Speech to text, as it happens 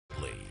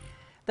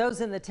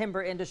Those in the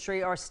timber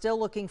industry are still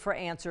looking for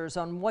answers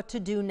on what to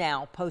do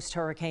now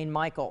post-Hurricane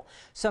Michael.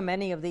 So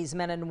many of these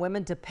men and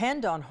women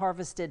depend on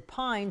harvested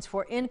pines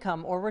for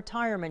income or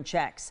retirement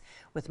checks.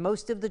 With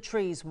most of the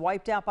trees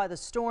wiped out by the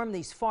storm,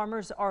 these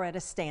farmers are at a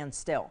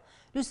standstill.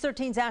 News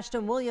 13's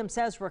Ashton Williams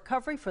says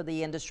recovery for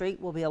the industry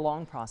will be a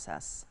long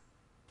process.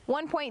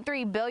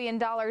 $1.3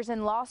 billion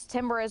in lost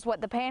timber is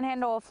what the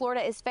Panhandle of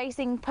Florida is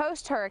facing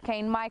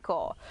post-Hurricane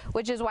Michael,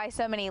 which is why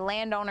so many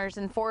landowners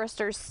and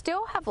foresters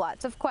still have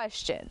lots of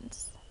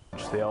questions.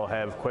 They all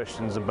have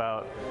questions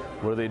about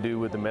what do they do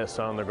with the mess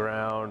on the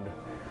ground.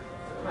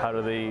 How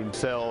do they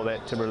sell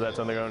that timber that's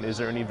on the ground? Is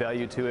there any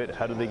value to it?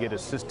 How do they get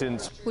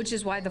assistance? Which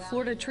is why the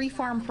Florida Tree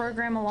Farm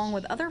program, along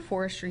with other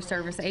Forestry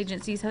Service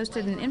agencies,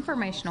 hosted an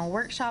informational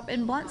workshop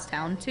in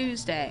Bluntstown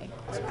Tuesday.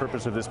 The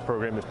purpose of this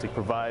program is to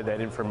provide that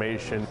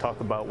information, talk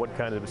about what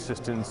kind of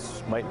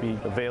assistance might be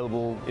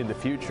available in the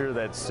future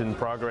that's in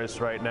progress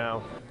right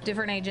now.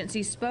 Different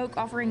agencies spoke,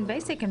 offering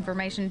basic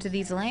information to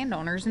these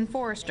landowners and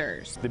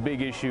foresters. The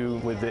big issue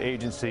with the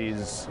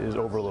agencies is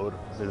overload.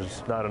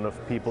 There's not enough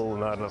people,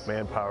 not enough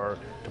manpower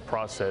to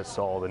process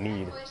all the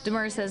need.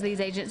 Demers says these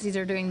agencies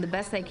are doing the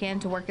best they can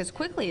to work as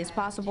quickly as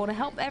possible to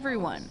help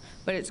everyone,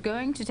 but it's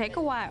going to take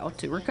a while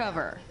to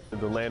recover.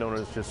 The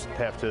landowners just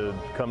have to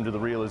come to the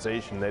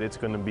realization that it's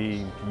going to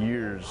be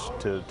years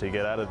to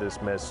get out of this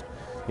mess.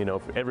 You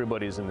know,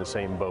 everybody's in the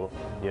same boat,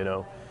 you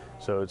know.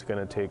 So it's going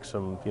to take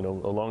some, a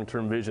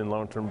long-term vision,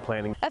 long-term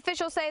planning.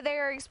 Officials say they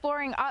are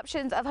exploring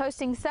options of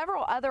hosting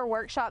several other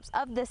workshops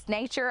of this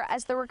nature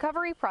as the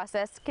recovery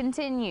process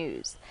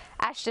continues.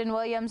 Ashton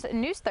Williams,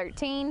 News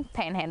 13,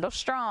 Panhandle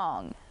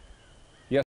Strong.